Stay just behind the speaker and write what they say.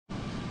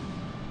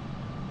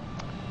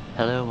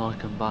Hello and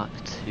welcome back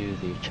to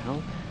the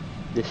channel.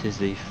 This is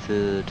the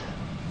third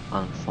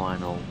and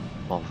final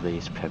of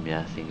these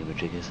premiere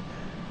thingamajiggers.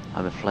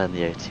 I'm flying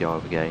the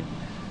ATR again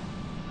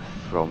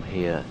from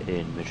here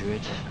in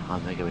Madrid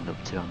and we're going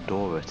up to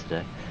Andorra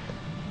today.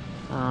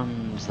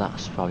 And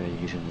that's why we're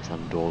using this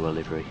Andorra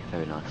livery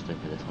very nicely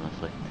with this,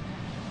 honestly.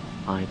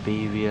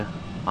 Iberia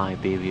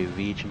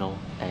Regional,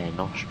 Air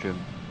Nostrum,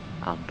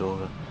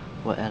 Andorra.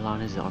 What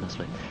airline is it,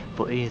 honestly?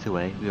 But either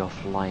way, we are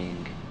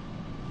flying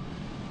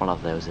one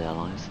of those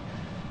airlines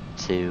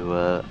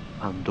to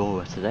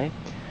Andorra today.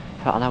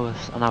 About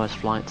an hour's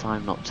flight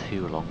time, not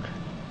too long.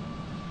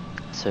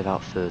 So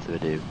without further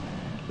ado,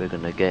 we're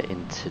going to get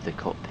into the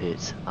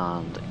cockpit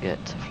and get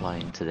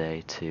flying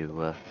today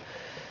to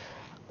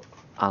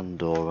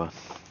Andorra.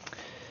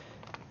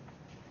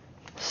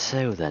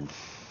 So then,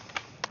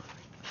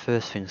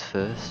 first things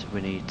first, we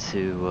need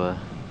to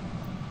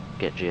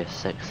get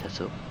GS6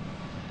 set up.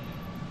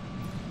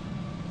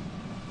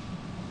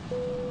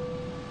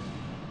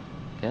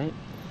 Okay.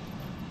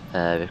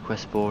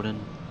 Request boarding.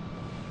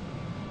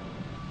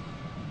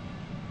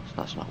 So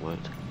that's not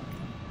worked.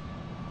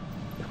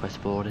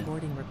 Request boarding.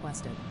 Boarding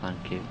requested.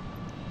 Thank you.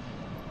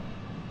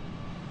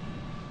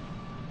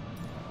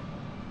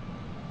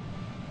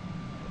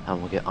 And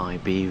we'll get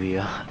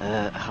Iberia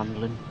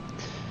handling.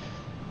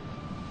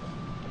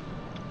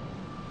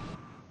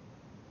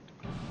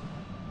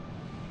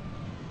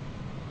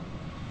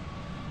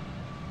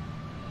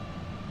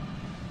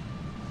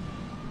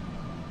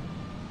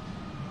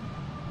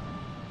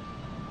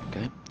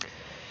 Okay.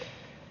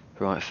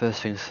 Right,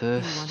 first things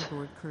first. Do you want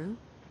aboard crew?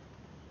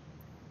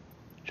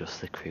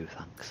 Just the crew,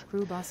 thanks.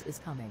 Crew bus is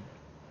coming.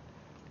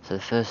 So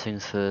the first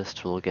things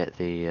first, we'll get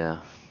the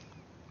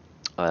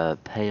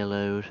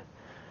payload.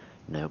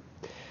 No.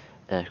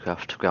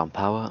 Aircraft ground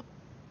power.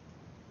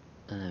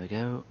 And there we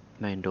go.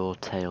 Main door,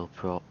 tail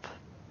prop,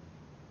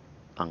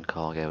 and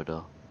cargo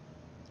door.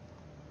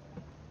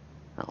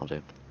 That'll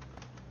do.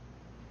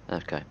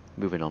 Okay,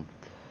 moving on.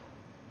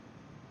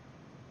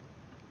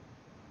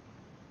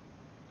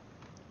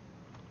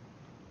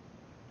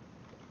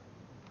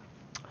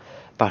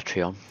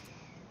 Battery on.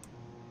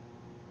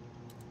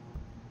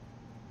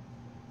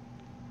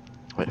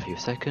 Wait a few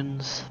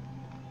seconds.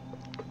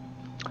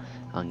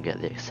 And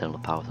get the external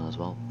power on as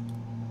well.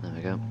 There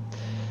we go.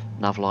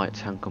 Nav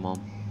lights can come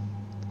on.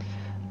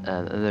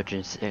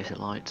 Emergency exit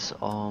lights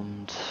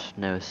armed.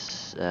 No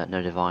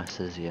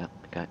devices. Yeah.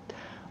 Okay.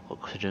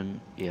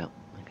 Oxygen. Yeah.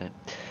 Okay.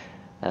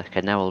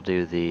 Okay. Now we'll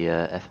do the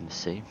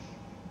FMC.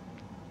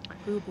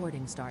 Crew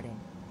boarding starting.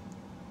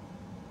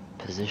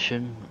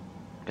 Position.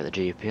 Get the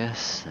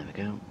GPS. There we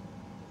go.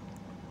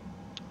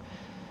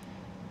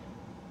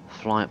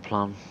 Flight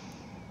plan.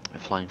 We're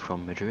flying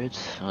from Madrid.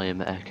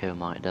 Lima Echo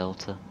Mike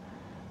Delta.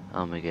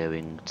 And we're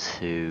going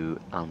to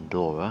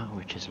Andorra,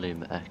 which is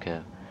Lima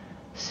Echo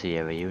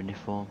Sierra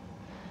Uniform.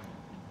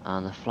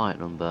 And the flight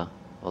number,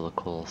 or the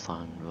call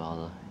sign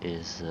rather,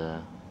 is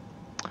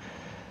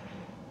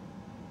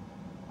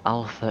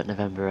Alpha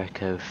November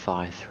Echo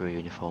 53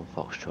 Uniform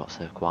Foxtrot,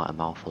 so quite a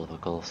mouthful of a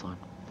call sign.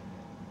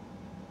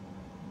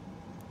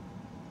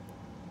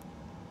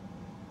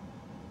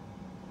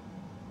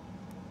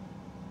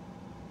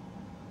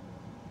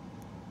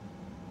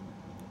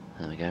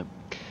 There we go.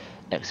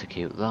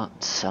 Execute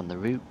that, and the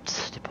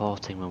route,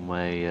 departing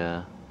runway,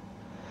 well,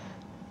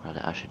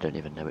 I actually don't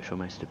even know which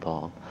runway to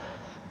depart on.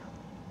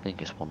 I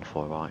think it's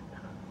 14 right.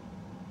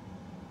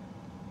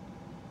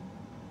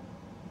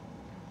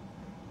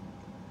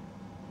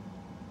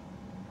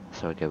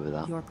 So I go with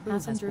that. Your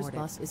passenger's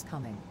bus is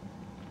coming.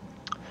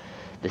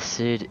 The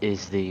SID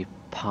is the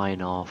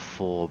Pinar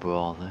 4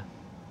 Bravo.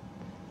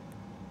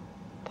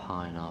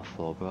 Pinar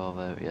 4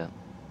 Bravo, yeah.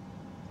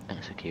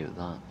 Execute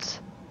that.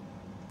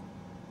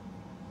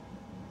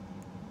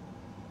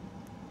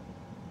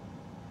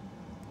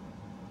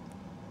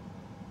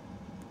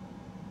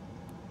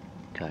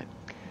 Okay.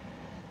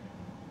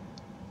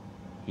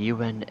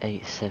 UN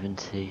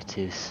 870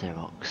 to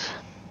Xerox.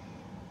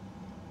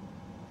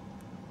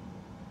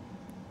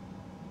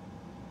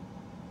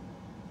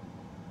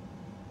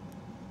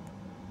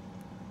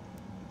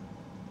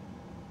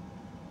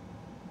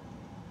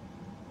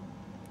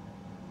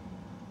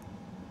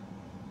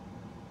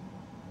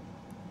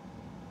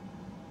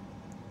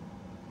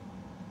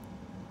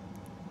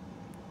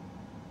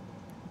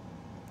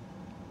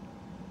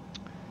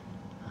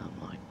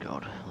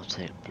 God, it'll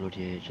take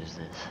bloody ages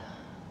this.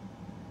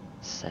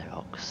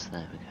 Xerox,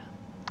 there we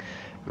go.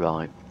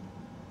 Right.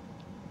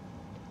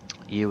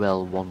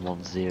 UL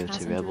 110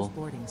 to Rebel.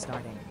 Boarding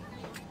starting.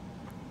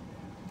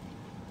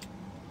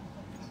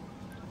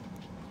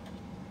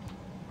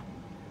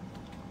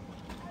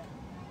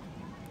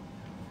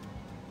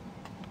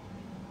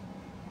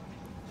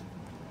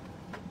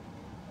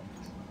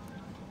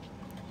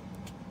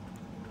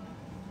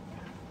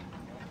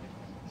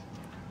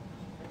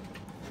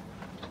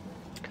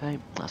 Okay,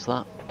 that's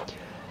that.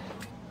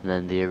 And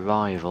then the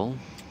arrival.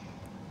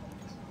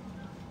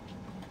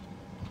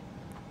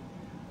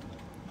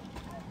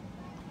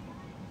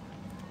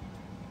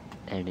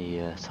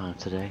 Any time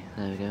today.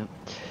 There we go.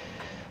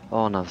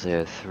 On Nav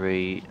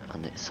 03,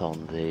 and it's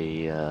on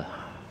the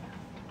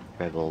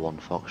Rebel 1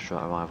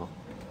 Foxtrot arrival.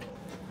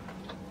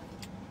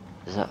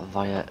 Is that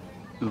via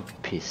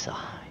Upisa?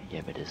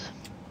 Yeah, it is.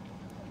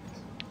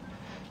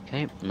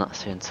 Okay, and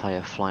that's the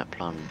entire flight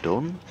plan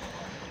done.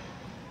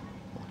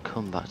 We'll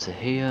come back to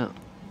here.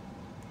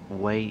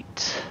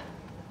 Wait.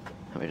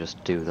 Let me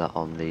just do that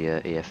on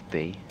the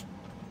EFB.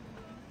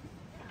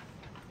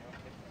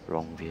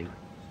 Wrong view.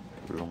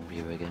 Wrong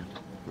view again.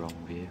 Wrong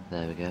view.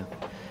 There we go.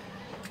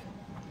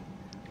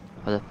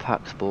 Are the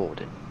packs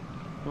boarding?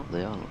 Oh,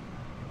 they are.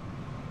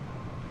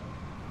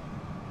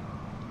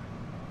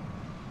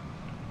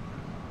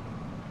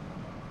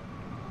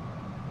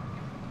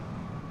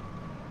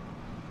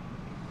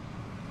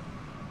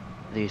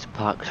 These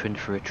packs are in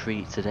for a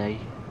treat today.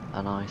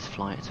 A nice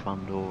flight to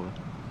Andorra.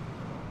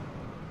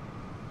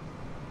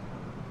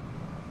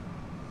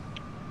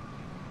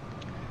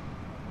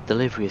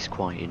 Delivery is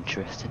quite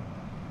interesting.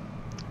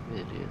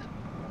 It really is.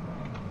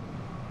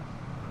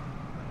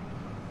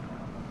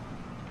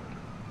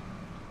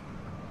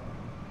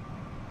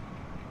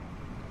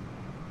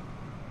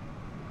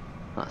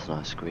 That's a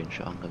nice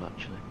screenshot angle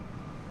actually.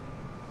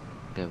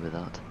 Go with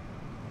that.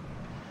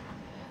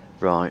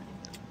 Right.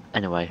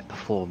 Anyway,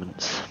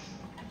 performance.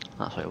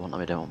 That's what I want.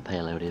 I don't want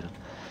payload even.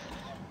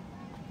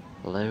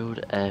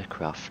 Load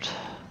aircraft.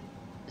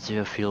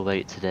 Zero fuel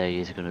weight today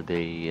is going to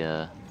be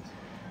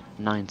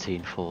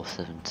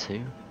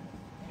 19472.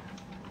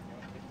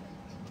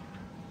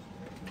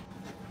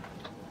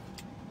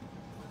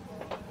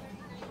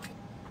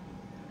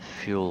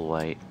 Fuel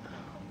weight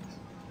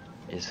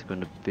is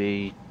going to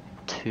be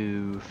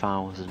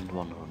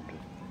 2,100.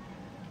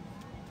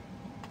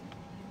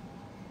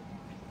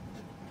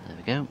 There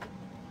we go.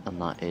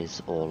 And that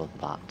is all of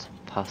that.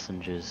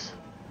 Passengers,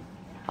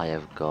 I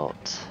have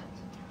got,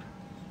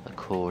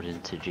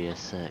 according to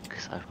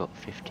GSX, I've got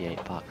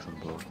 58 packs on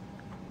board.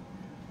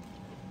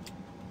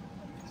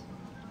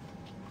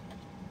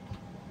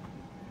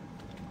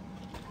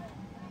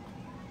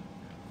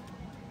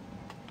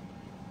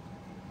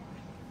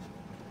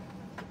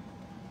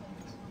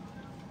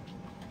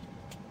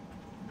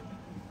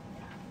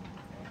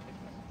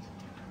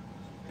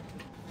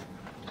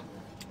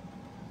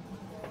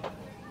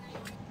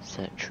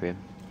 Set trim.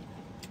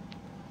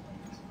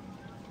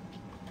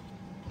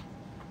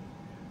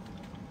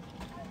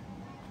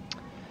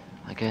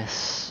 I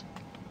guess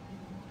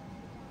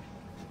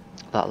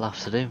that'll have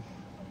to do.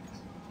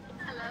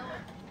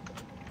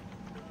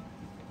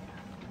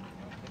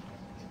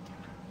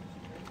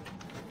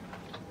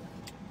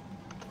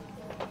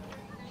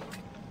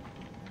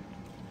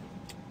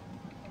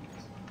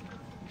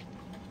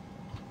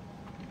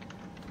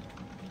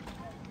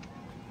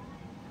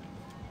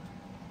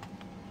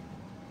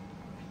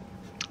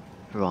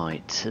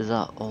 Right, is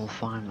that all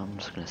fine? I'm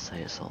just going to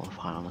say it's all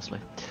fine, honestly.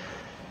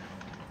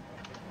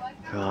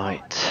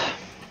 Right.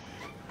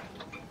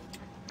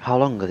 How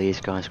long are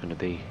these guys going to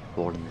be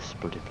boarding this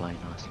bloody plane,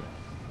 honestly?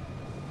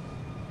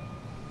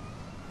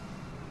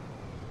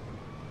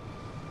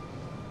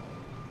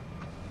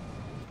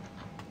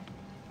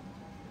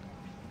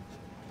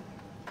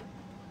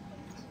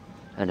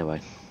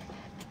 Anyway.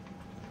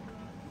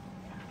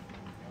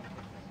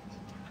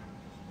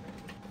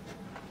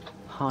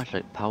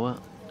 Hydraulic power.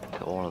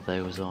 Get all of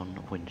those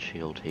on,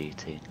 windshield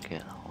heating, get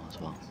that on as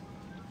well,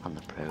 and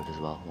the probe as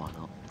well, why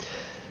not?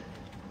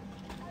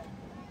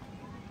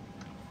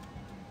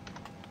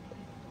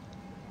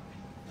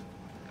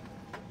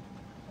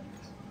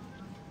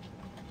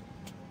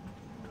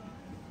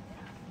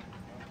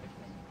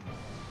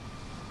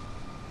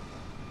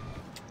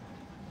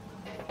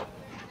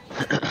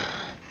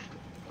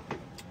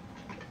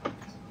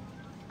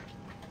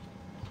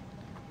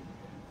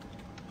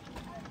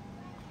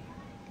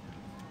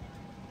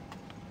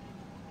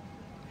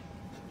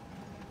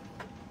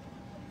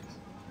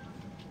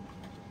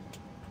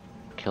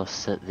 Okay, I'll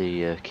set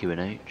the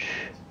Q&H.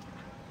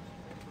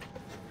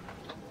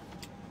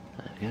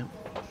 There we go.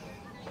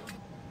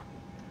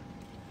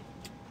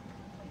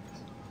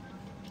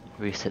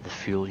 Reset the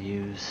fuel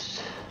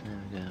used. There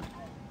we go.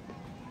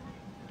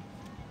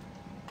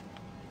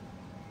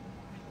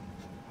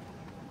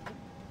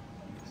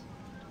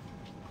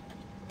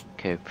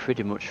 Okay,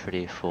 pretty much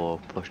ready for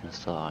push and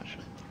start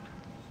actually.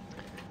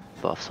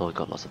 But I've still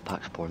got lots of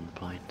packs boarding the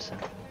plane, so.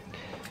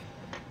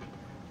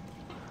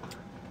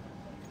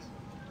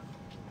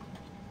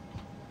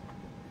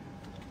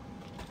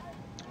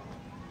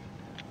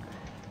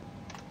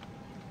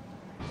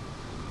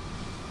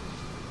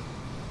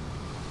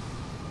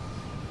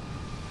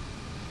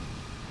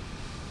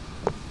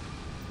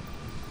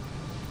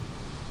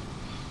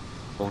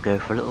 We'll go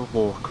for a little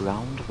walk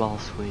around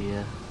whilst we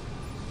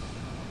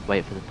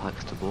wait for the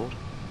packs to board.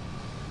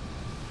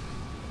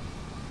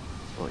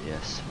 But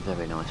yes,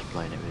 very nice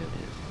plane it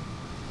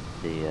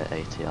really is. The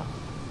ATR.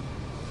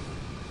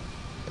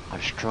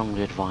 I'd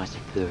strongly advise to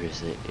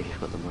purchase it if you've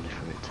got the money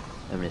for it.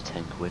 Only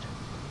 10 quid.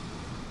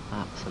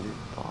 Absolute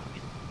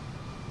bargain.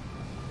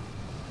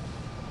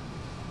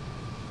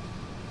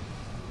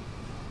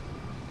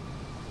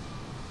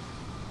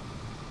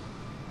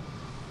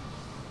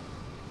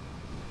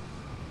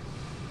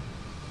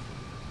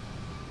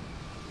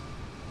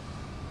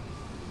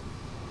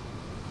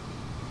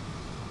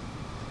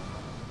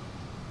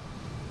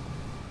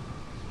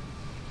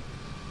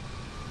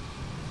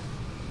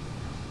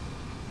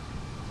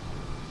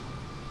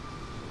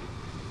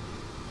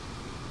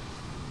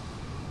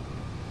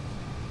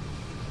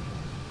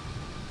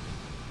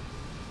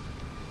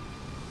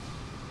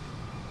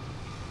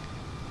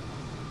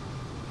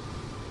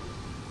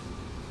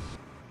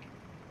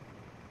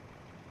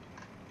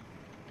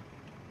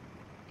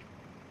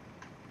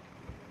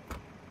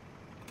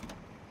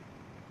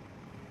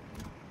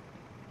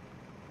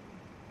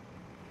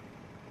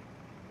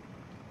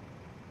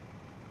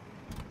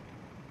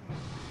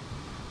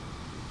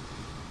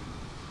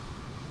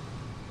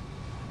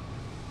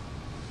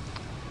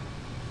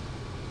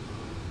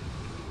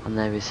 And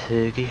there is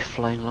Hergy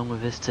flying along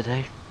with us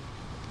today.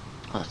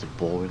 That's the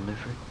boring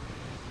livery.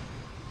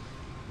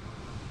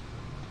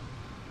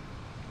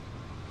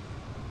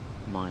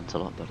 Mine's a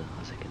lot better,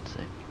 as you can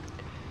see.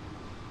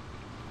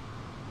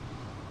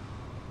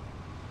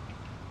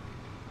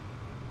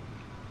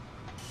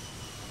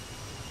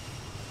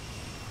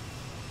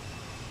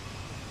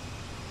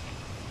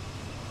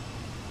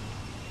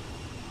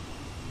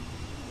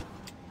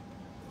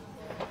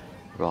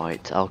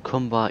 Right, I'll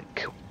come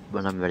back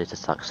when I'm ready to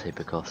taxi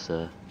because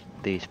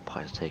these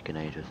pipes are taking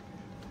ages.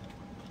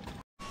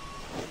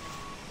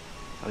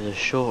 It was a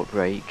short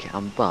break,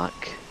 I'm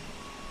back,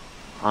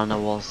 and I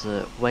was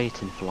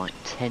waiting for like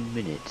 10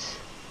 minutes,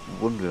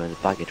 wondering where the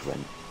baggage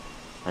went,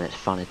 and it's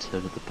finally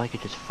turned up. The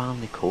baggage has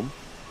finally come,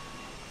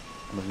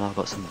 and we've now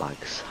got some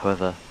bags.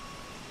 However,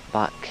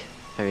 back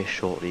very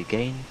shortly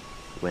again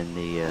when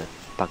the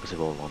bags are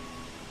all on.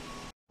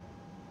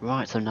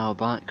 Right, I'm now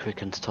back. We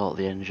can start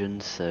the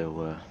engine,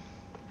 so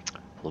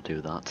we'll do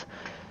that.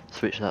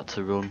 Switch that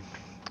to run.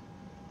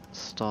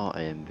 Start A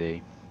and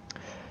B.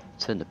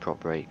 Turn the prop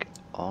brake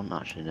on.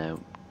 Actually, no.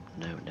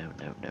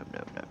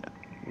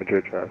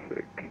 Madrid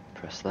traffic.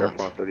 Press Air that.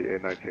 France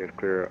 3819 is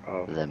clear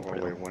of Then put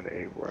it runway on.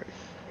 18 right.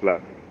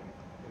 Left.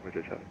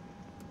 Madrid traffic.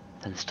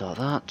 Then start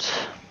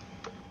that.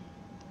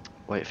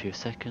 Wait a few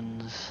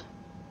seconds.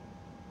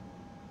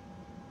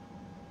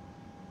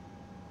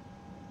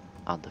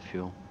 Add the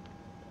fuel.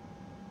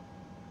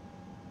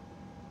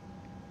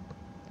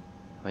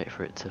 Wait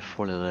for it to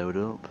fully load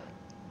up.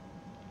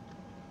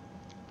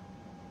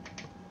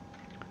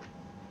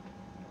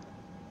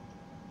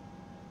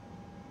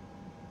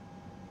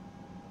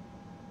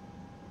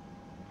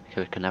 Okay,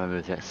 we can now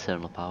remove the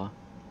external power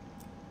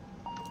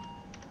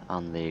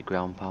and the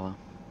ground power.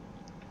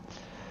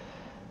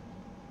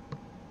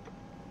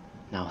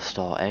 Now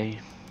start A.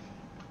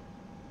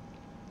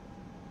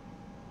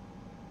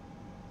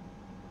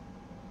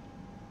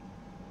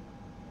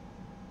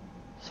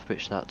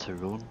 Switch that to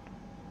run.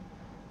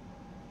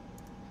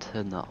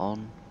 Turn that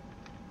on.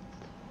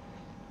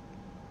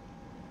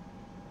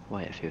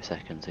 Wait a few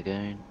seconds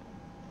again.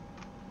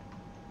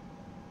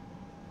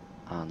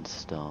 And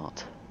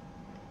start.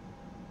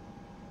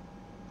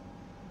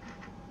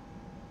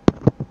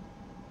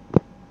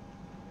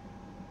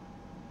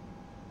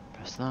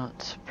 Press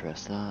that,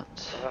 press that.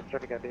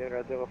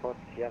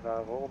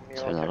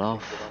 Turn that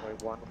off.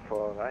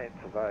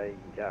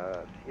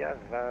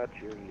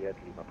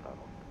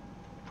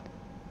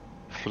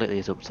 Flick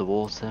these up to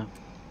water.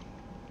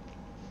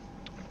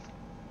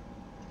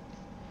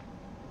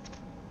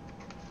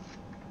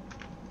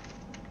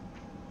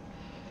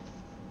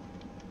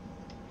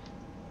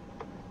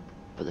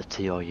 Put the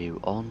TRU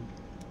on.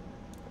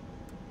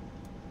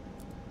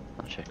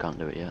 Actually, I can't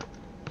do it yet.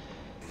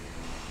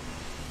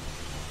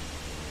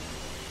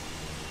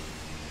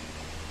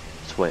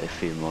 Just wait a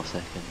few more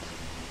seconds.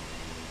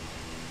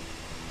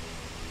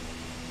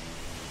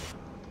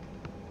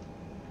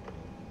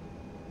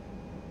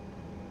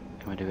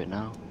 Can we do it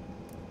now?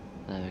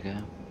 There we go.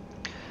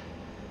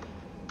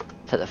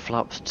 Set the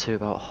flaps to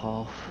about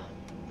half.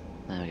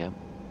 There we go.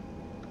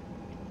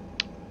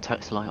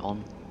 Taxi light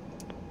on.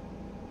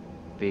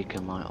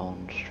 Beacon light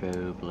on.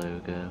 Strobe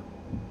logo.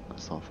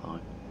 That's all fine.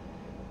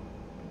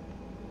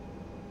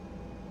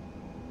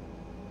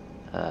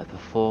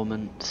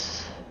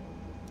 Performance.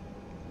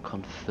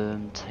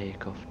 Confirm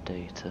takeoff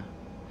data.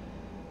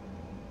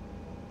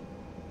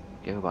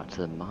 Go back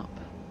to the map.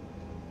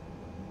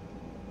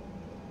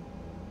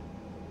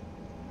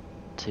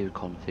 To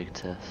config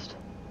test.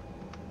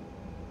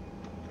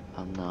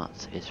 And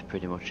that is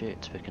pretty much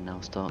it. We can now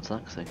start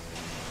taxi.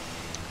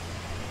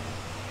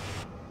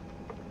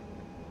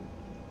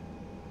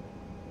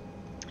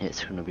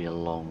 It's going to be a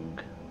long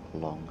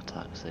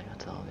taxi, I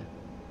tell you.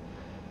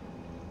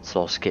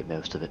 So I'll skip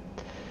most of it.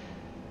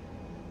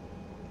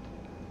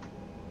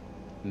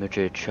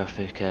 Madrid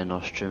traffic, Air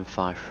Nostrum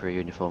 53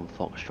 Uniform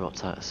Foxtrot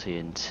taxi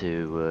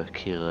into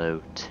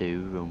Kilo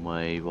 2,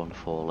 runway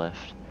 14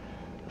 left,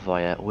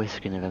 via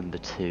Whiskey November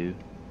 2,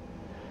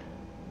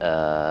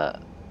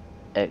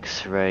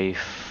 X-ray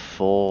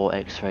 4,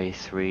 X-ray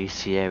 3,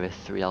 Sierra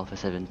 3, Alpha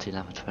 17,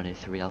 Alpha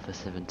 23, Alpha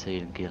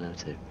 17 and Kilo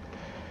 2.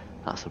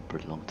 That's a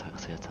pretty long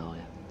taxi, I tell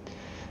you.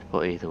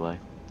 But either way,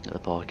 get the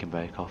parking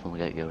brake off and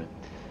we'll get going.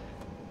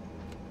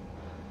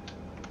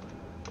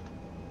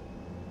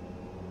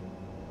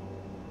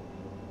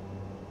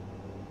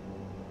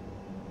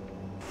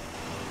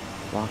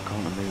 Why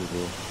can't I move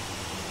here?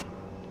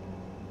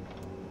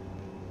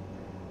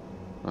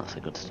 That's a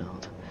good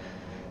start.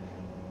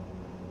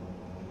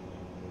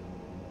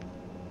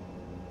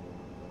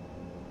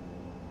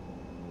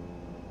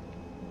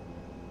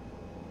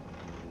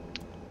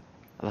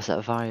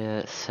 Have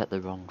I set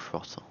the wrong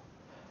throttle?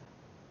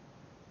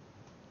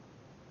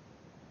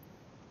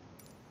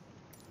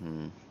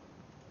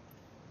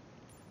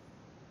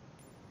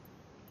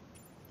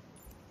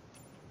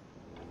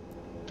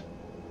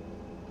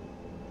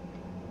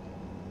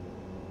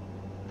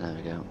 There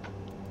we go.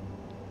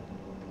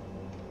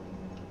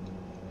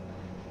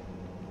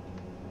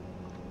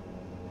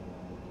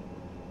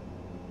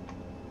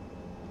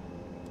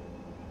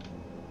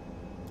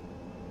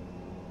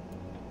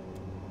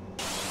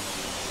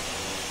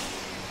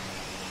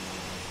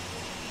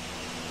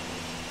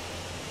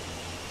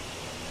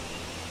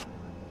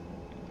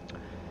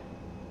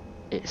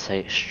 It's a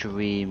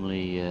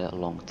extremely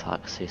long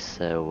taxi,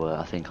 so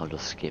I think I'll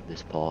just skip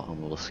this part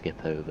and we'll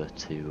skip over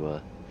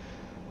to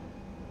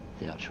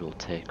the actual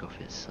takeoff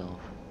itself.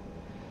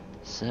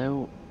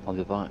 So I'll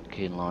be back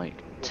in like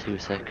 2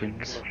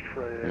 seconds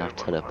and I've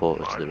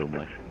teleported to the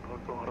runway.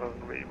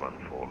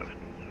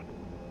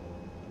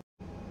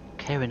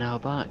 Okay, we're now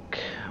back.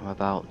 I'm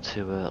about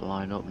to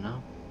line up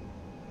now.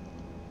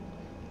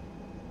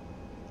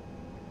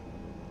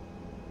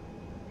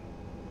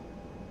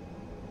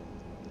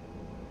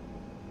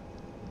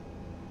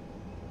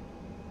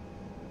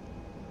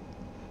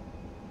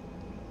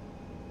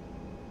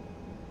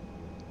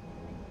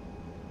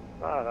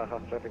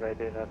 Traffic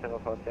ID in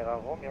Singapore Sierra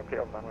Romeo,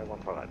 clear of runway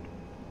 14 right.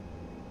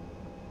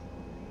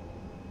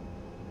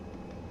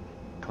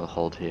 I'll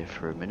hold here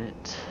for a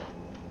minute.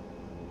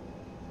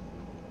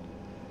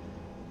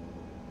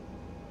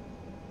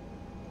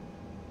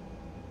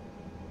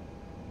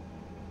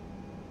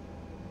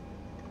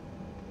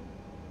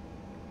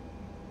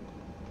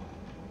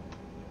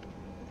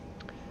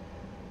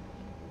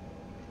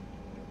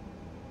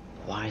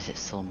 Why is it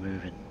still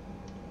moving?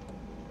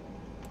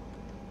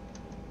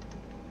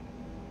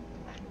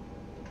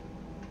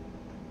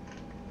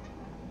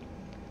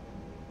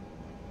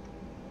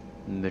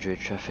 Madrid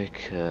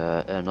traffic,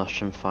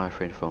 Nostrum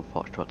 53 from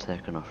Foxtrot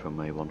taken off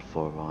runway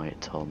 14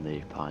 right on the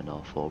Pine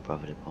 4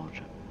 Bravo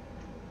departure.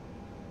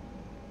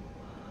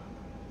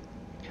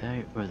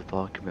 Okay, where's the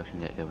parking? We can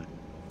get going.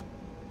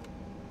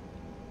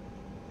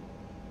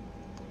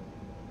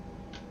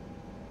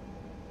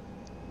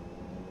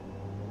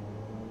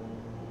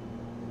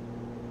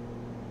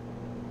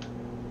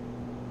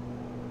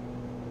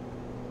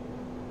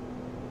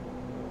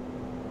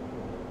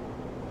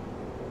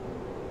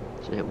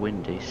 It's a bit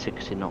windy,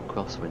 60 knot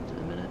crosswind at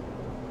the minute.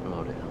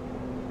 Bloody hell.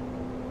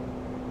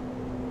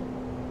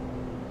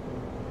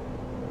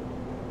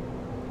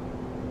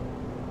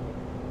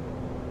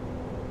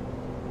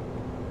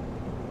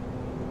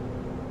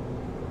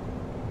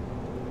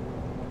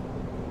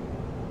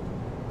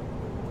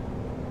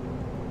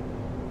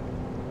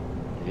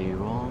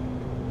 V1,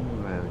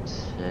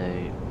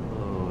 rotate,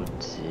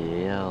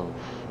 DL5.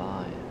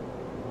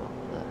 What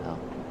the hell?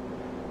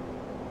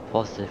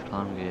 Positive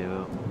climb gear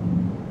up.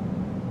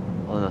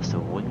 Oh, that's the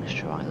wing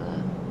strike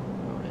there.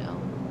 Bloody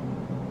hell.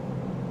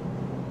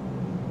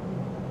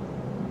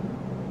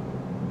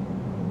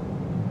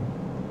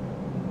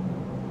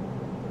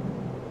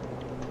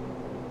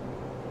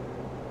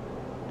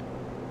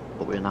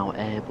 But we're now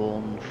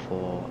airborne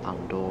for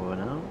Andorra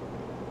now.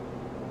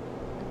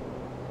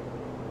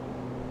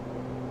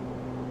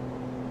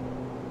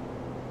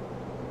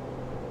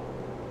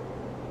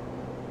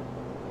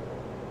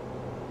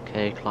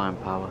 Okay, climb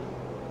power.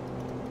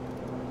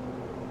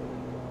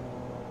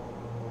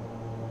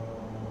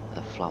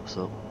 That flaps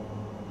up.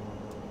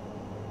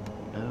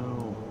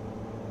 No.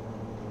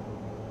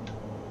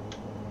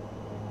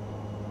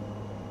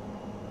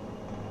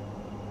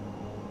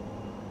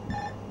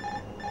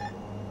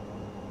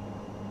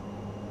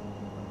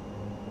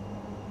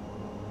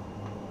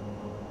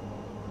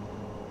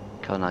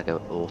 Can I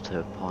go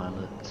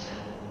autopilot?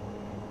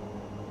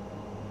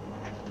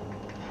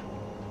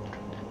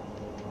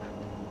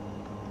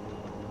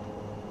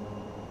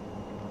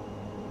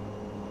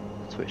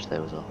 Switch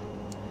those off.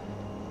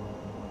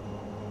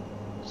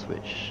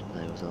 Switch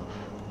those off.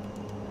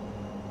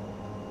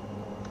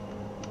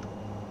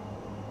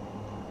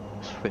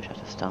 Switch that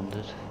to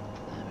standard.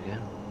 There we go.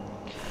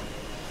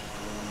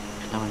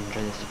 Can now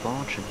enjoy this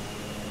departure.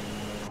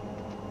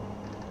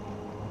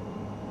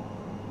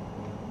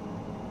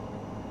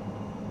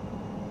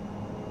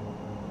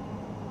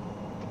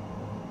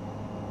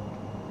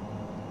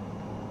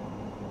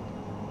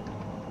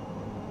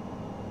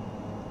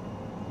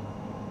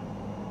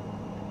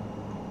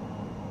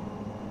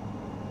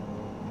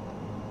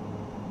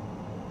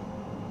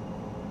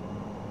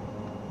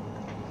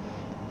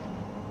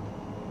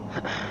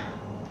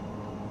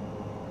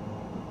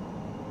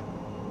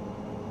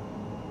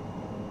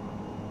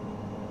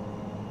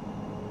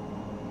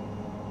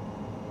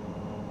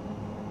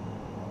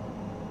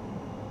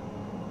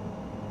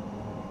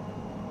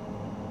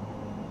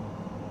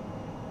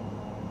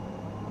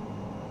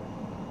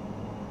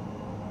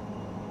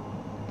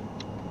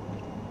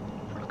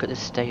 Look at the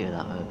state of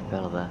that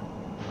propeller there,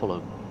 full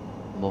of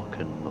muck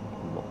and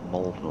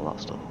mould and all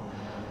that stuff.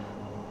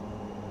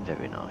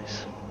 Very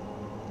nice.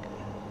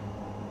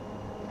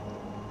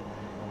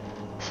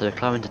 So we're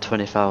climbing to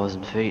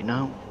 20,000 feet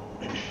now.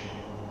 You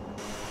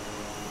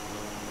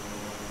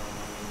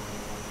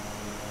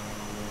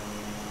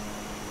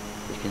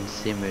can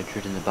see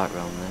Madrid in the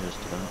background there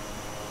just about.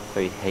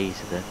 Very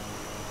hazy there.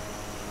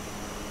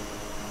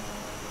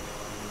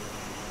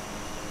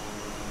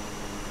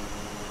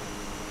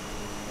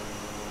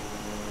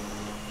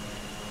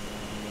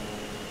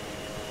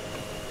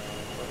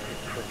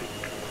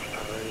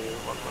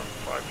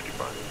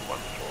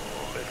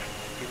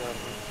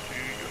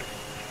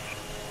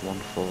 One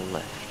full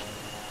left.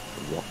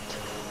 What?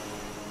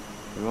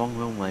 Wrong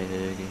runway,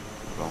 Hergy.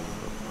 Wrong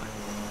runway.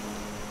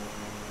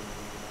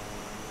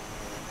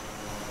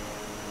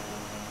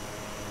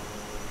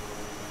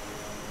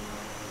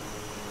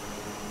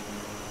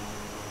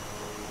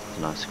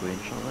 Nice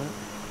screenshot there.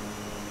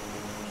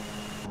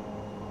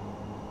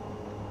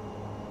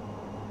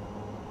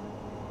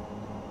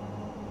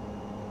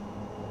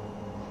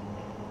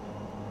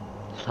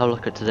 Let's have a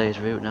look at today's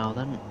route now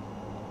then.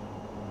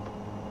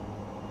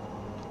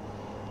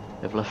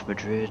 We've left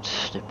Madrid,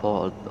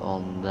 departed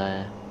on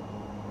there.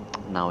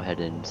 Now we're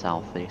heading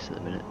southeast at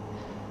the minute.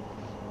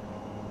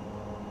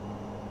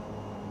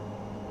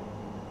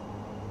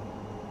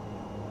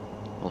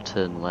 We'll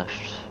turn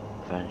left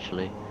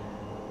eventually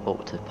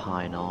up to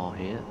Pinar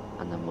here,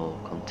 and then we'll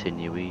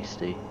continue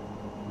easty,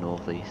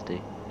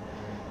 northeasty,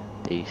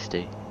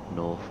 easty,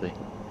 northy,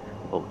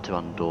 up to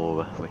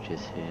Andorra, which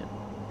is here.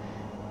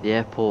 The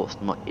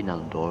airport's not in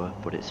Andorra,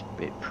 but it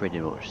pretty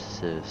much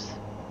serves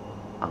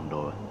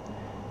Andorra.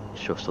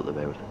 It's just up the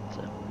road,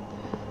 so.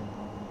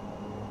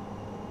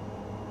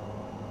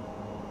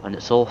 And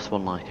it's also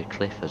on like a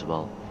cliff as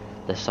well.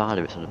 The side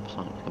of it's on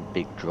like a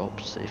big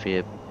drop. So if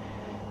you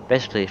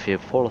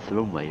fall off the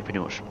runway, you're pretty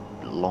much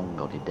long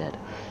gone, you're dead.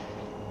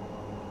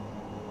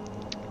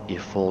 You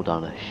fall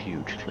down a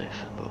huge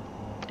cliff, but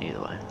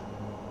either way.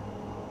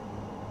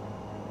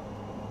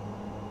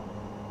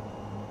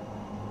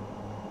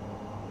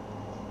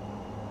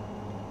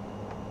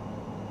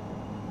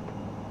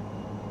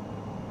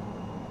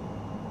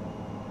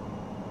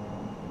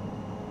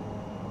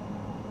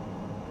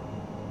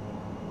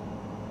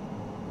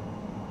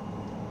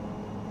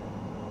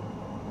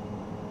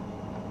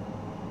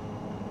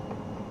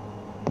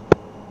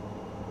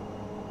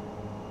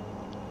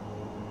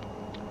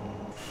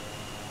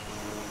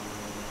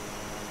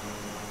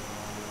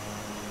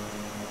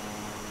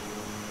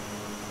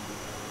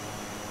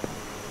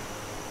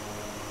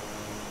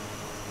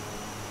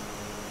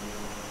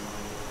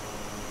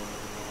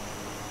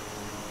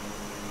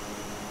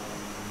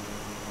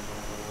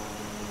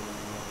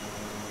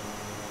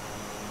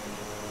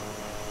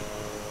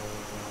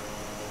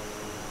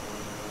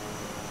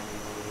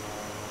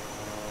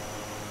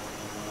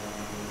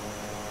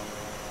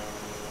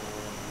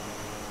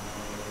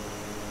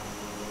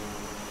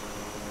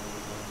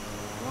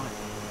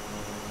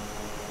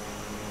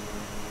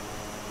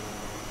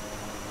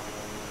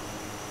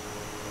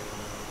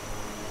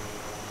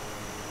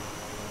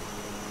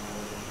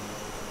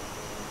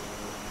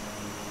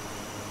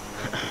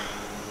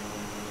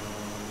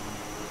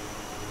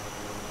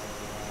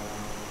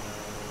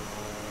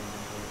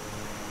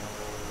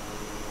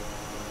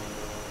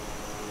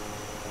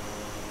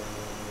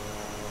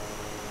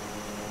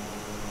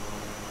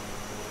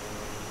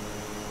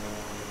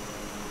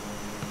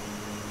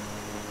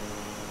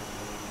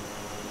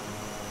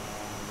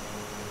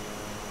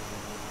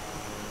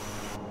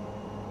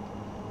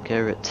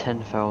 Okay, we're at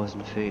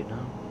 10,000 feet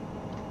now.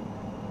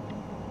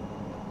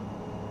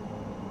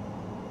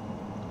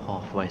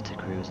 Halfway to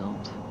cruise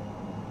out.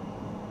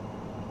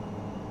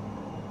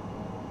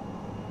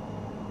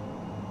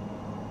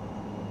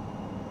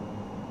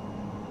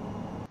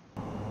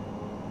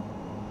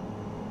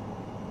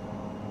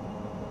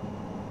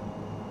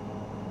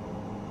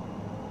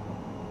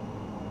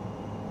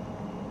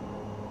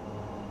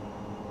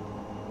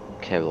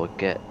 Okay, we'll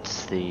get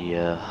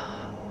the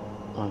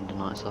London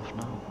lights off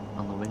now,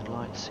 and the wing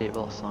lights,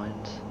 seatbelt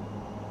signs.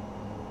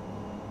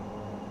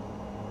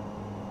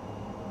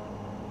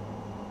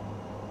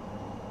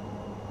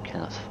 Okay,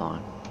 that's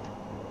fine.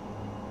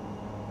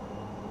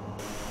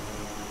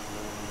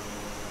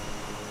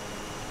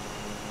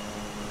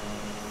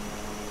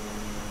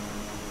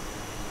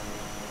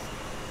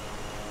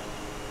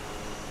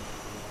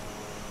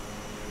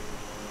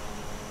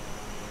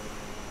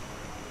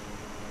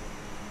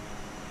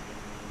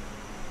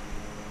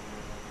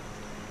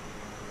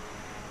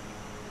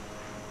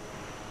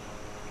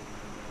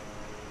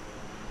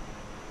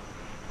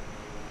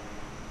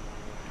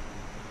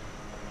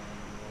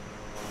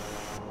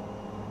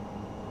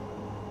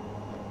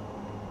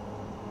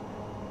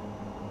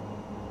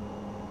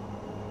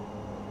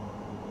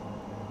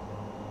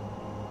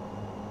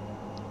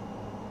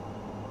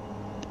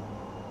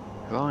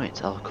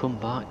 Right, I'll come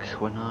back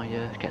when I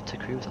get to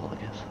cruise alt, I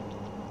guess.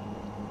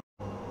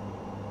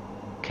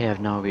 Okay,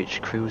 I've now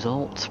reached cruise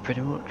alt,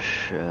 pretty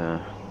much.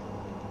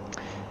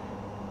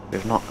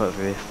 We've not got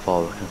very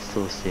far, we can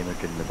still see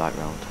Madrid in the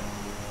background.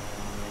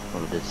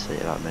 Well, I did see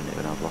it about a minute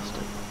when I've lost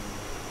it.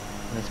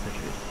 Where's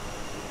Madrid?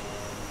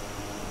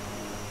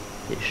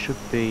 It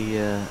should be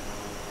to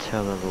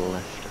the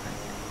left, I think.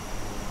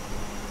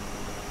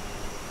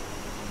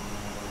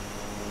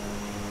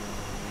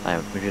 I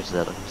am Madrid's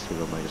there, I can see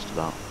them just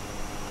about.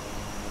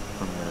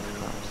 From the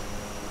clouds.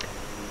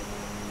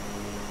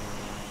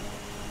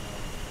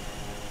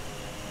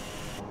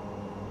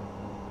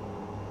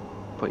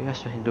 But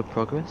yes, making good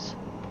progress.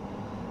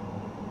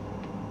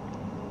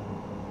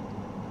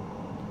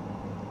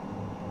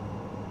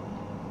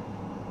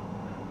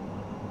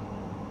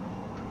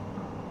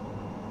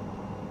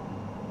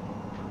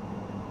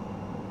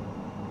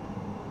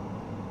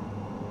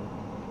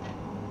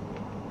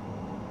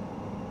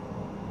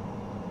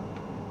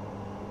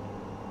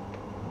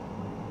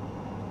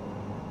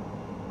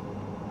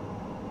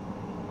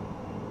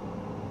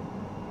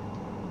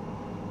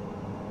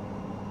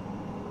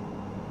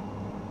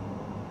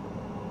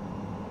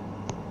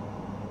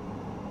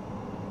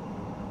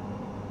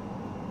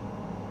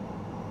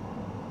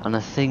 And I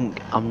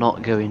think I'm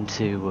not going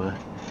to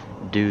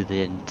do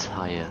the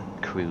entire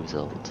cruise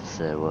ult,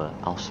 so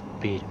I'll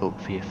speed up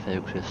for you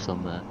folks with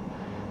some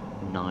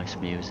nice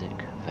music.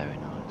 Very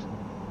nice.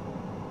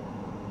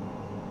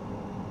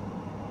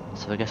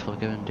 So I guess we'll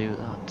go and do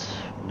that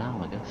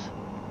now, I guess.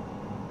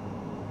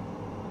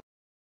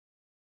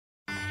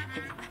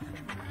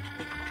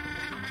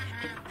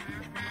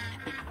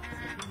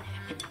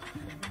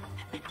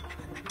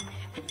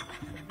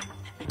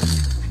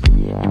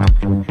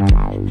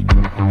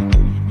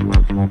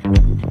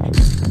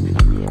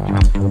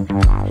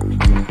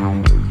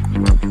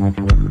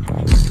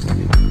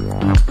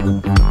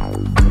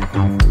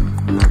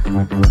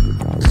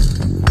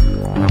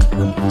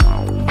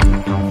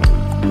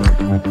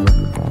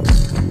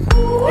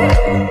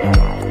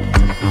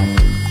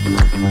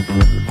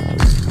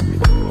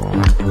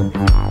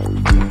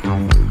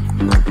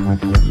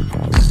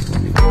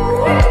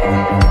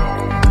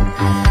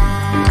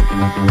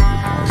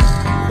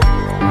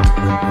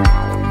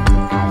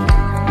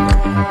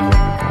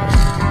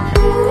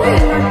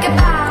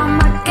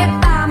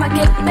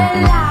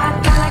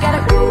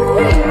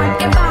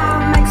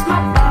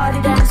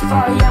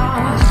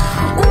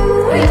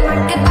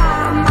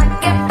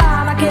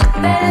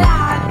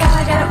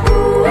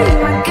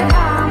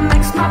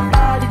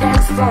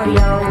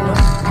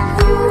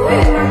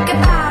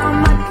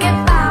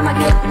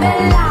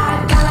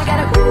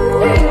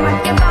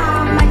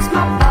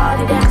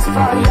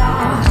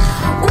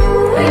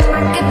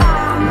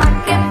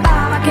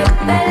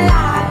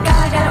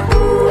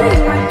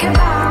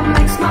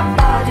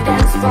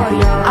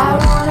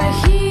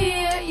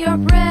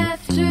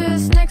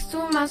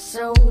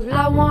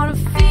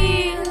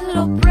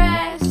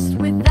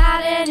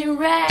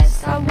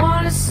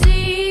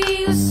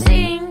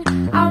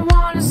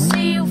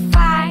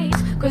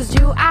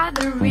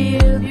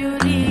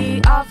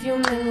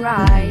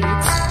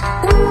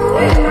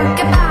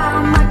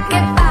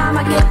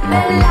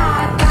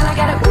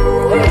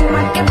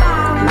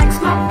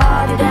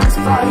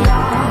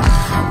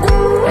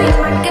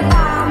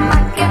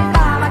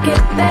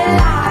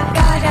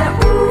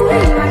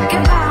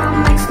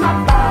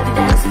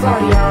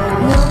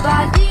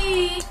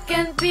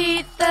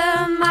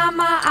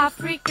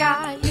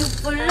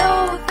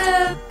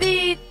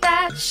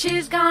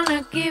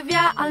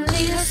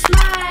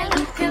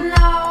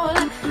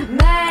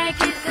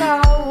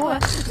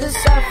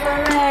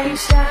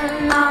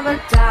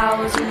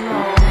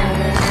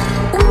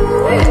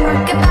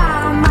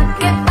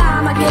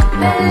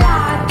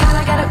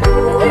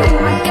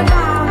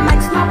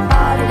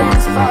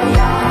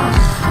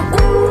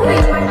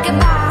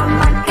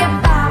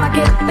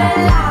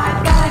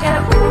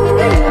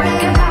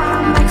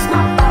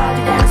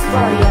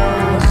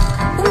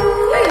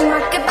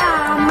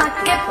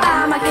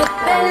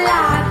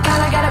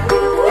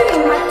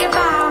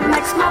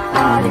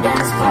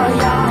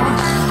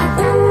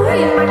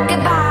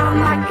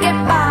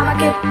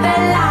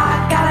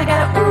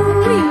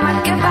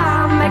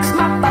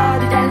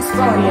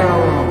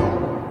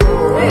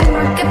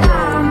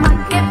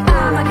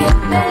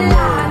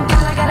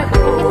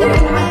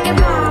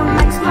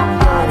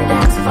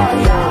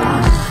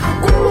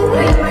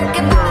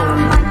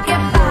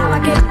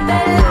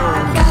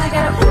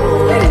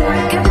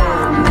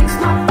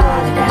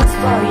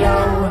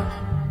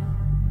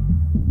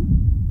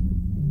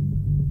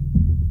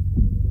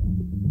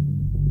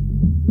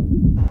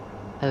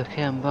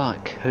 Okay, I'm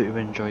back. Hope you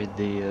enjoyed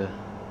the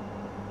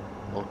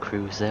little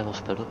cruise there. We'll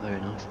split up,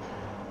 very nice.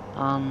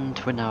 And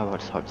we're now about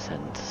to start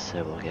descent,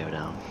 so we'll go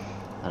down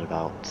at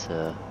about,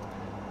 I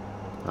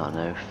don't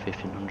know,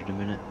 1500 a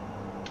minute.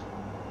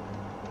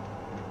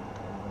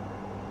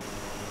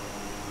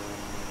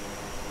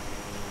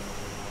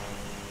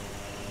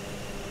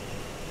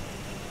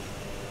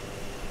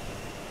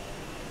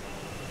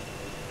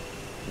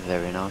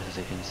 Very nice, as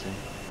you can see.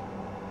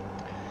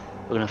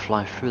 We're going to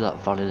fly through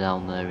that valley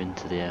down there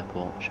into the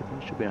airport.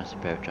 Should be a nice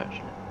approach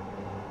actually.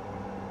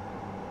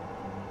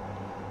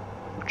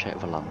 We'll check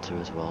Volanta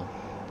as well.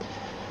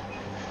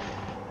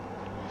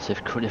 So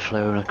we've currently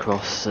flown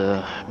across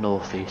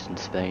northeastern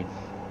Spain,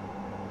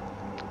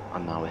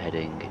 and now we're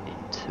heading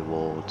in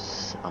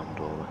towards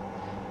Andorra.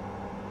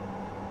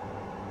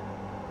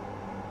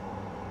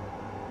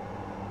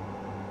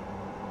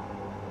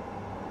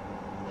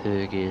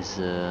 Hurg is,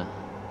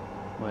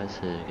 where's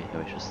Hurg? Oh,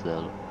 it's just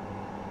there.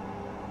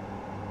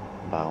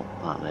 About,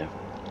 I don't know,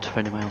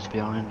 20 miles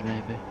behind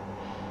maybe.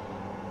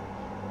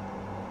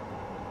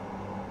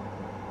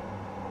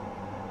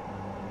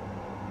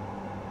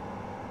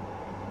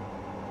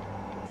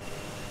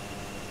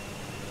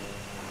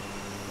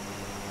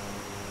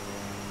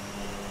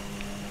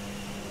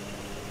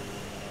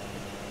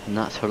 And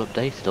that's all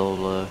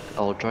updated.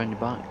 I'll join you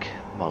back.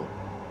 Well,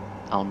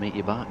 I'll meet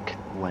you back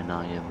when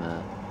I am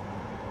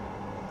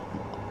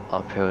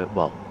on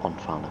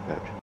final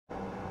approach.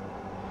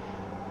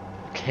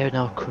 Okay, we're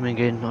now coming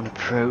in on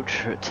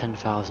approach. We're at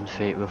 10,000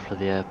 feet, roughly.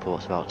 The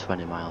airport's about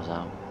 20 miles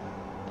out.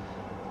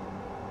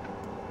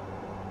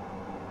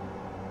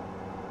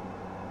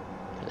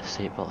 Get the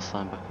seatbelt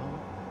sign back on.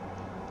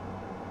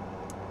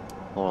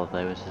 All of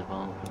those as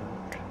well, pretty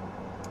much.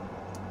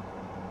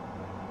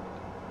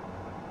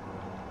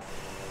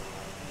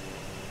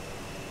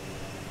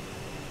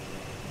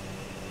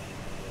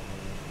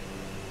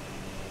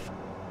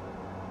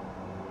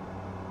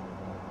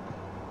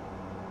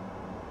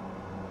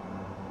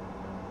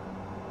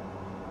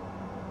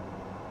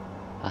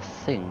 I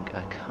think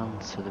I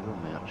can see the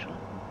runway actually.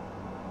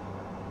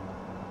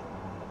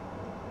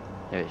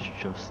 It's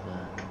just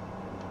there.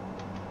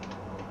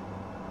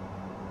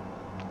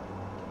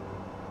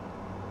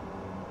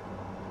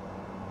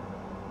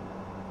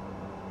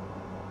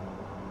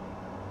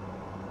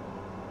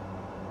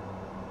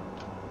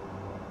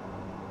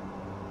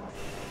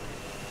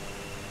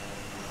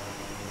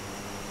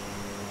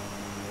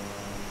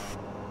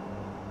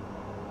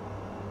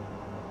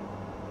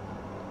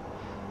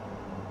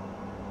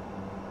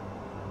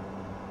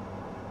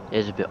 It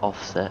is a bit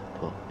offset,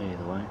 but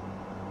either way.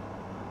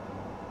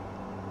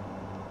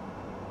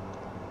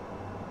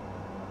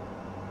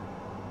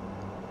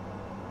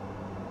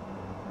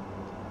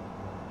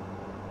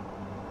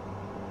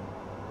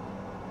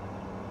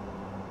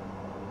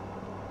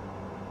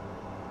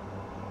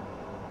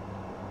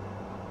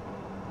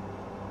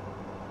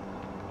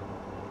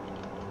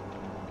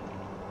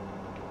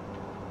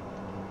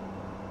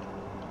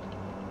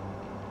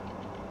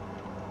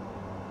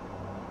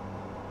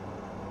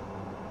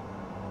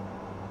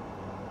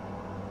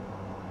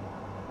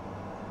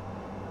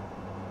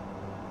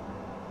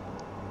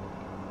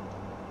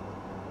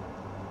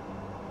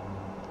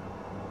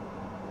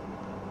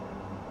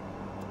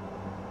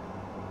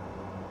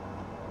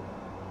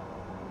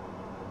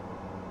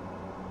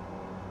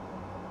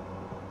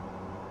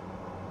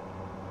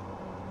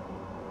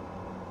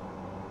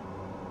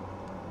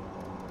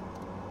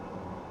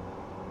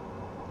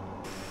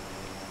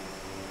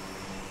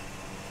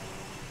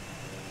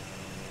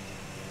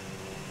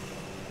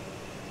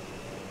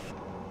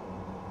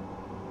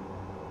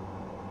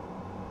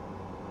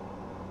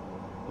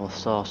 We'll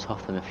start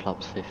off in the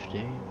flaps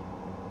 15.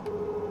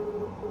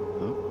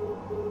 Oh,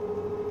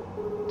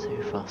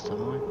 too fast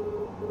am I?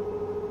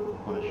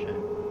 What a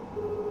shame.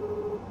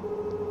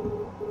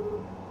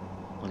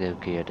 I'll go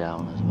gear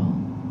down as well.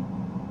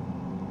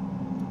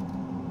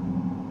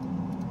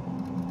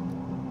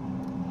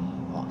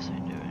 What's he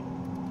doing?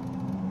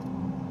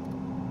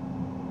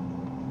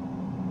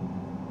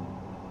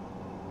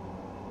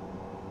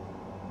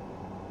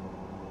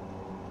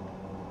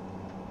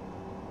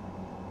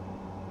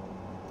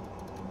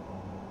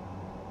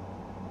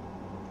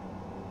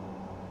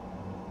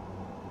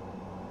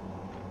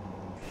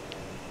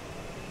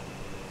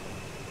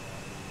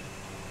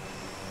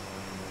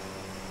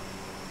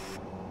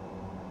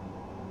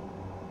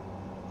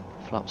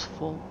 Flaps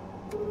full.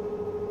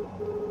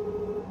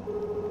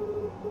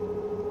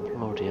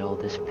 Bloody hell,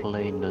 this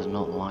plane does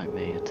not like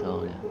me, I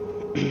tell you.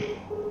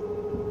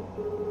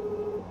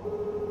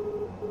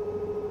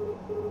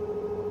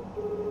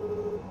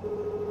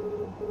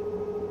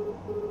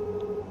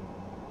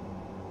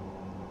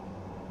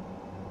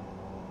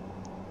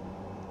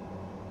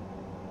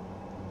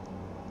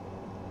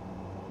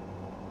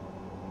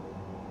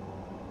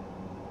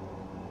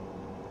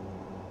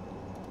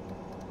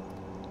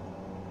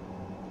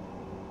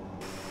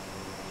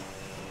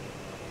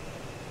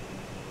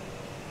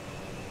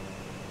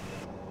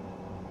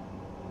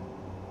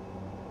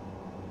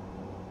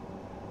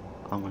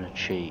 I'm gonna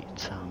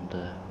cheat and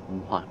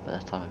wipe by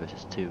the time of it,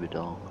 it's too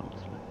dark,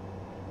 honestly.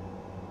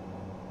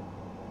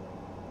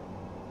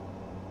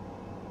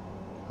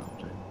 That'll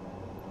do.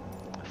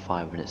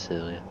 5 minutes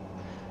earlier.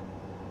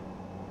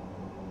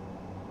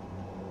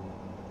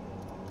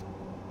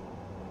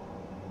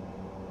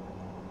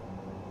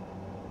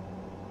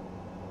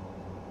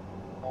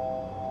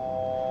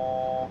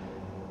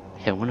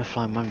 Yeah, I'm gonna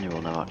fly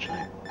manual now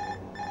actually.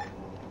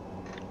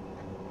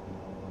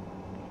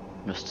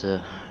 Just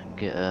to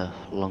get a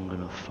long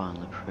enough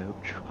final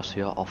approach, because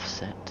we are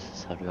offset,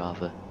 so I'd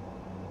rather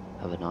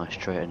have a nice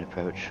straight-in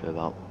approach for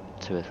about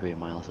 2 or 3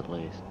 miles at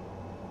least.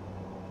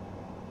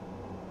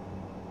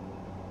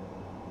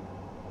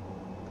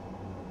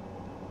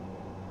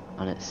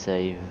 And it's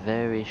a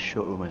very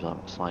short runway,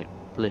 it's like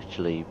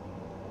literally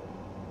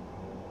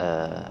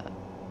a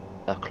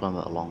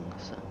kilometre long,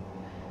 so.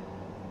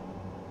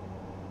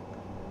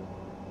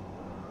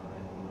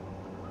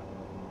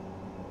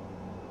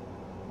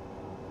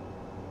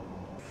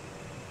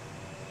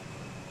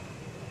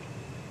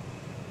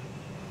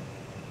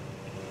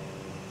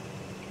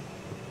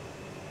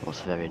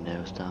 What's very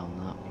nose down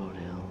that, bloody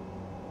hell.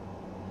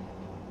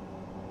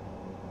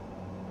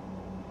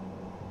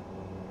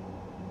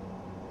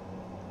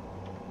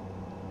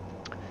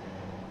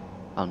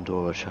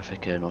 Andorra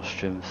traffic in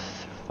Nostrum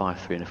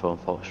 53 and 4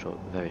 and Foxtrot,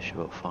 very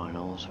short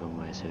finals,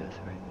 runway 03.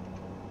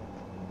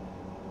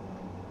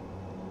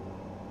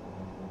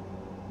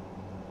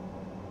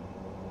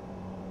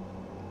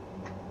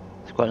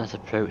 It's quite nice to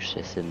approach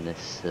this in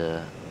this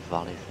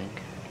valley thing.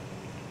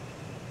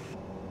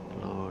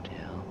 Bloody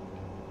hell.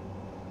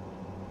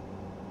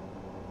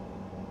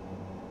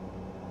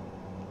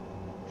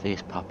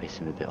 These puppies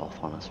seem a bit off,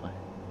 honestly.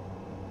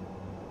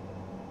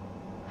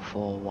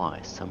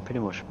 4Y, so I'm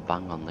pretty much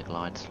bang on the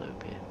glide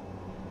slope here.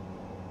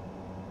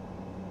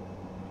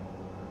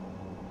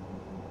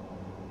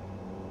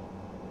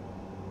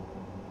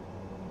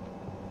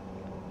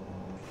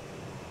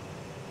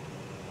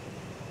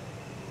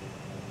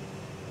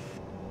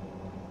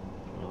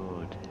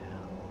 Oh dear.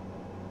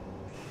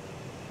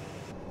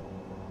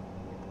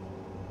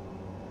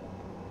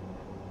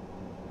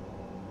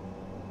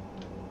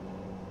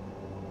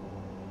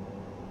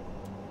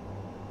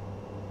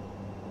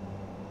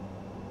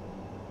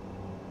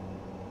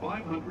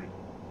 Five hundred.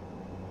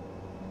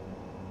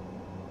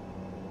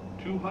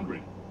 200.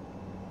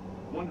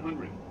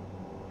 100.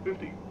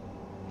 50.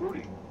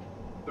 40.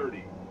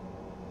 30.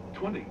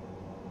 20.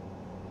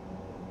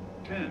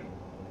 10.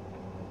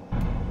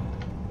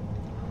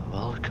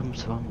 Welcome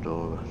to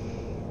Andorra.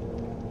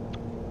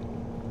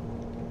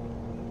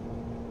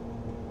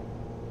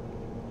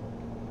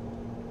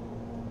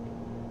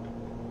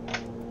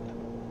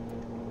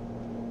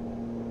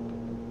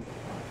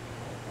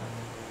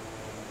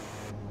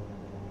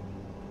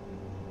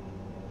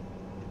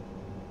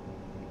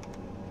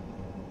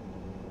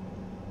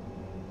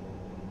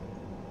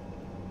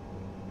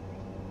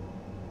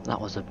 That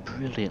was a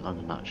brilliant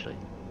landing actually.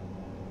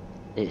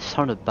 It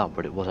sounded bad,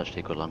 but it was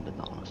actually a good landing,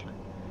 that honestly.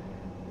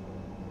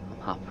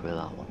 I'm happy with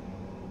that one.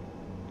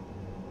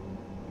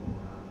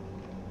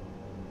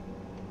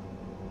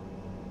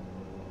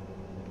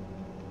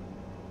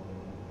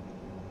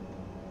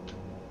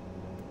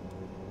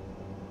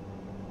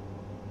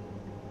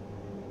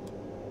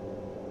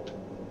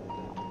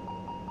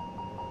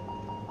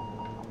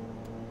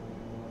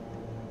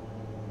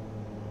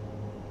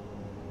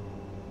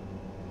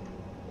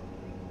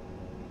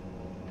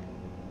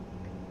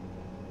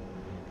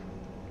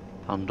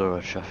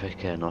 Andorra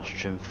traffic,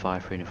 Nostrum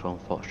 53 uniform,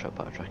 Foxtrot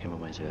backtracking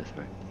runway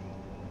 03.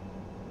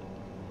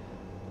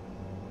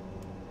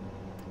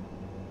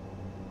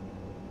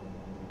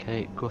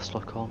 Okay, gust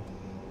lock on.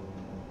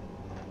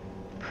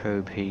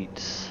 Probe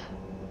heats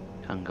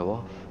can go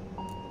off.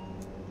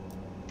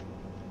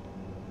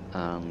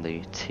 And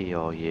the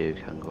TRU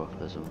can go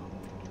off as well.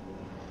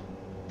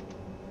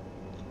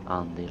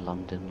 And the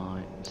landing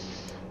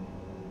lights.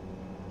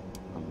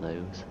 And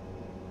those.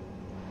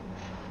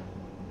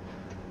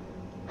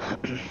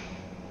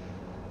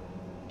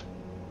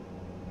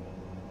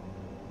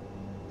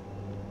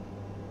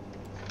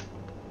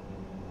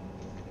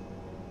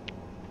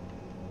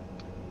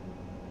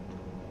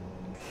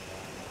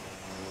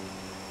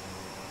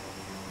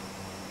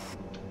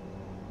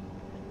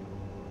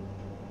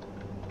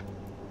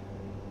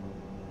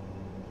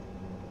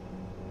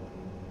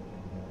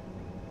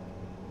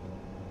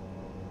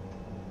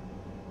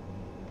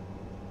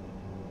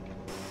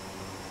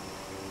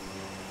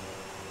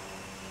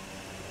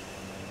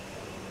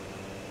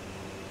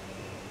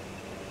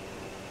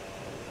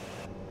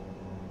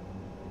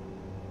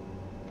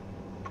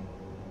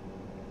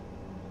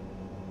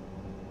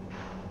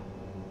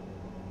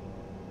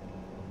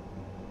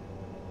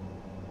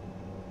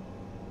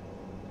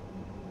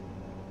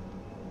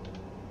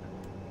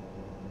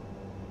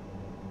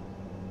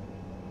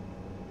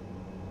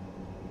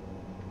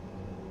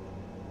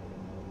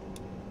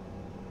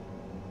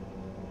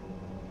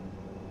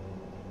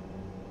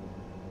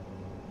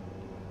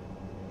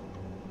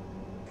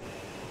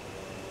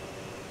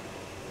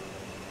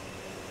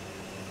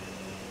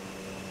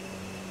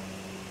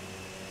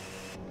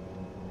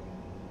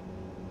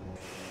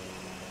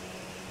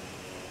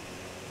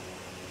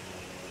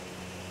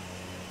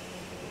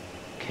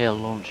 Okay, I'll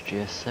launch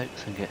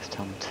GS6 and get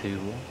stand 2-1,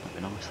 that'd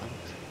be nice,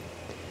 thanks.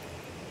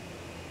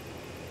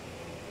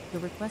 The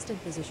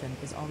requested position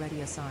is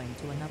already assigned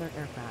to another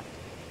aircraft.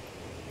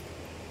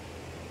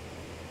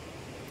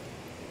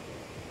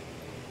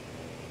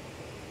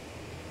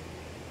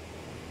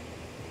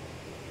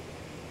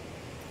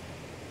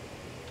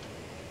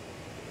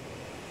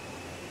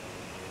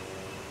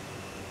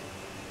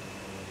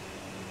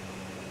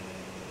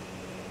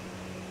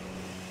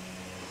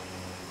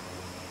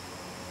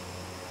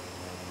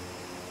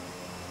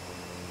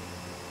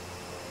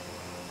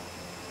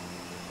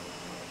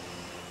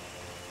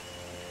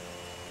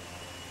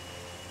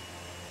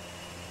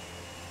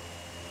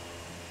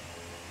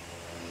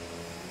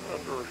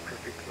 Andorra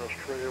traffic in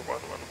Australia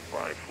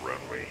 115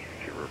 runway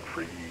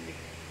 03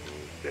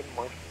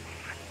 Denmark.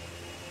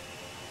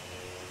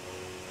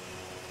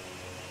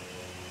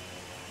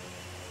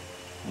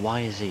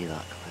 Why is he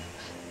that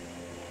close?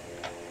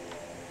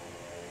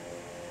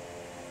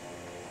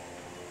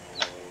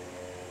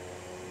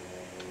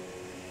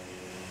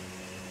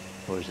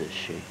 Or is it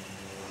she?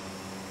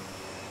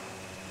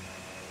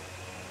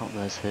 Oh,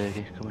 there's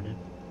Hergy coming in.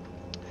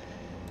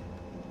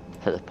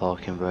 Hit the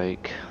parking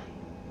brake.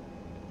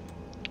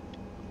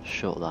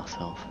 Shut that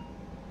off.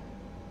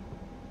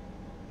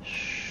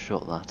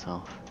 Shut that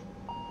off.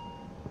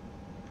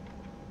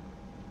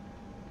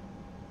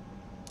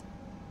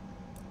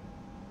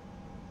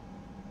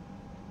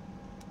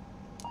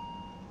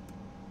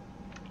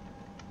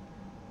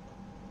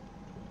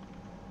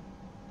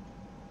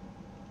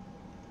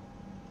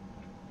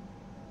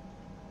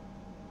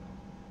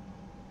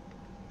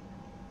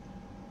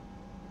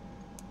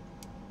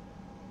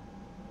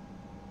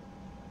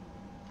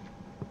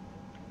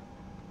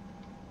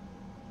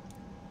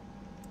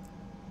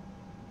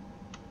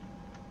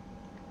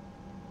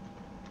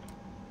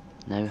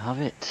 There we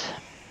have it.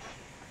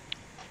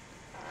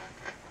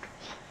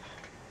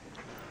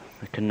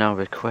 We can now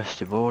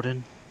request a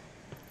boarding.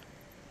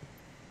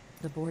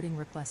 The boarding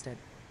requested.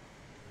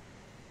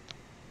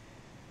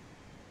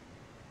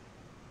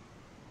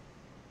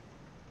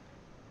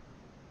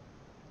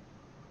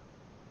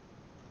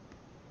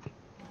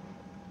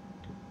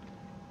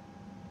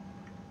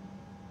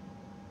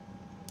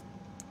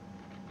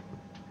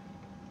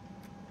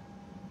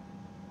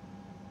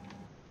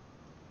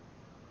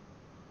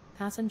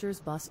 Passengers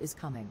bus is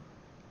coming.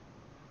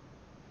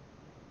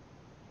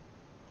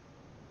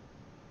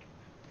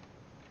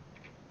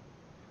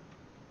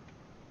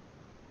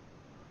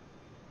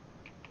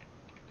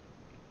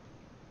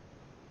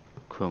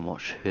 Come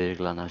watch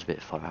Hurglen. That's a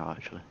bit far out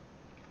actually.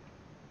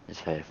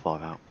 It's very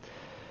far out.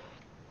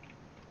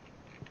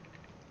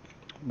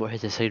 What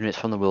is the signal? It's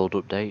from the World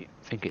Update.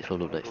 I think it's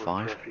World Update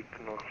 5. Traffic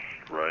North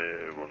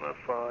Drive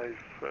 105,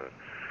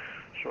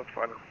 short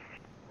final.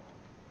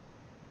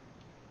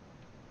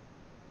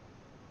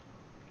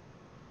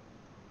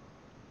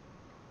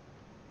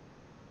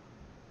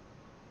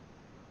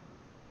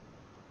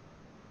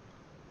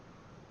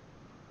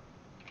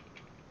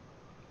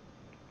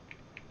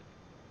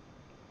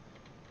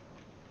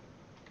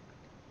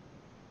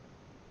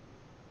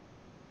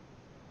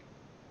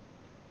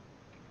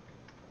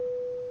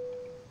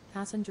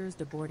 Passengers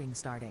deboarding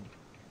starting.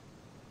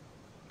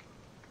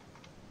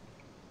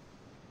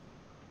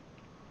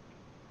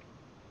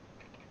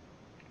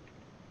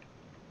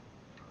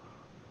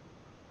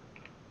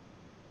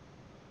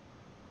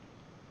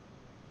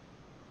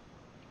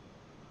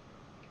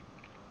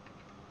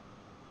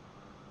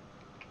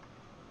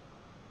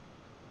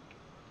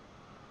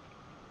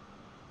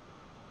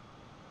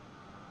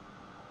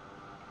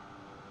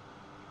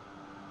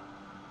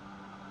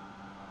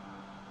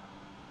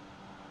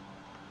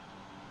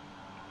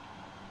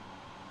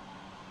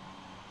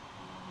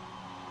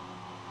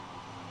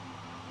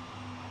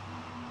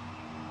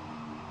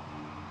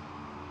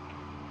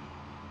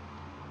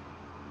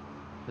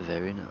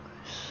 Very nice.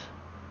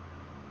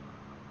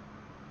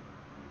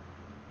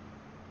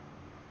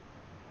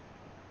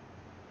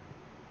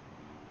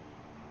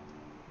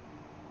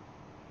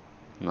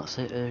 And that's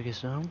it,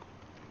 Ergus down.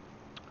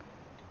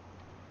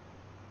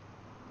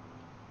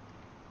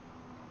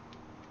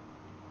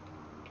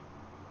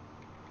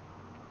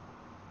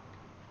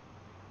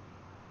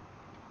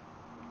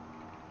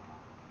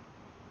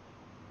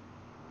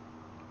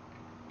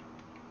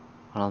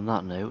 And on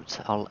that note,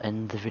 I'll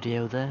end the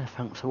video there.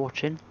 Thanks for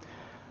watching,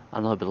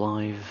 and I'll be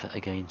live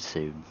again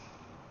soon.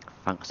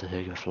 Thanks to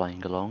Herger for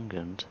flying along,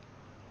 and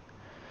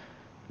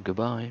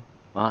goodbye.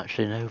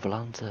 Actually, no,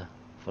 Volanta.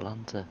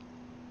 Volanta.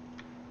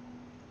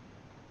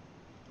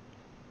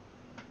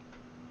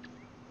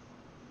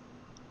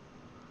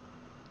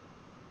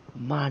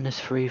 Minus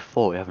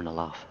 340, having a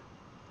laugh.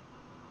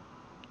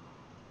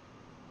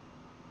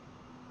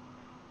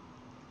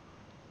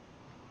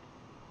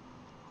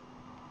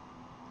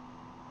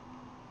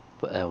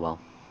 But oh well.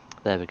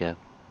 There we go.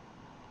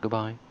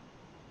 Goodbye.